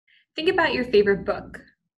Think about your favorite book,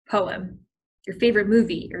 poem, your favorite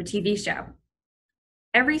movie or TV show.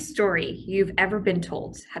 Every story you've ever been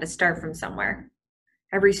told had to start from somewhere.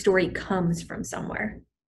 Every story comes from somewhere.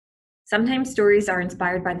 Sometimes stories are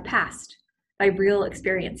inspired by the past, by real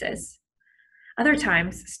experiences. Other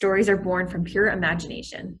times, stories are born from pure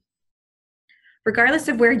imagination. Regardless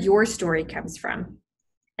of where your story comes from,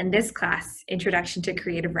 in this class, Introduction to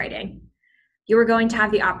Creative Writing, you are going to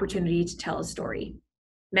have the opportunity to tell a story.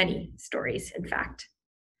 Many stories, in fact.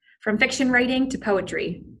 From fiction writing to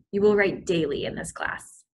poetry, you will write daily in this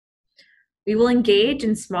class. We will engage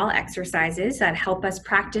in small exercises that help us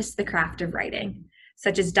practice the craft of writing,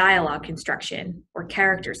 such as dialogue construction or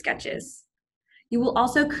character sketches. You will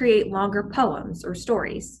also create longer poems or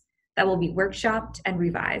stories that will be workshopped and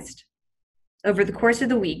revised. Over the course of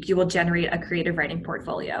the week, you will generate a creative writing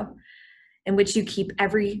portfolio in which you keep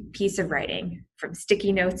every piece of writing, from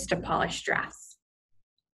sticky notes to polished drafts.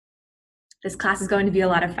 This class is going to be a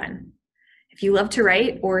lot of fun. If you love to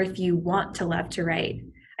write, or if you want to love to write,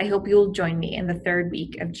 I hope you will join me in the third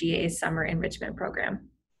week of GA's Summer Enrichment Program.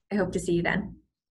 I hope to see you then.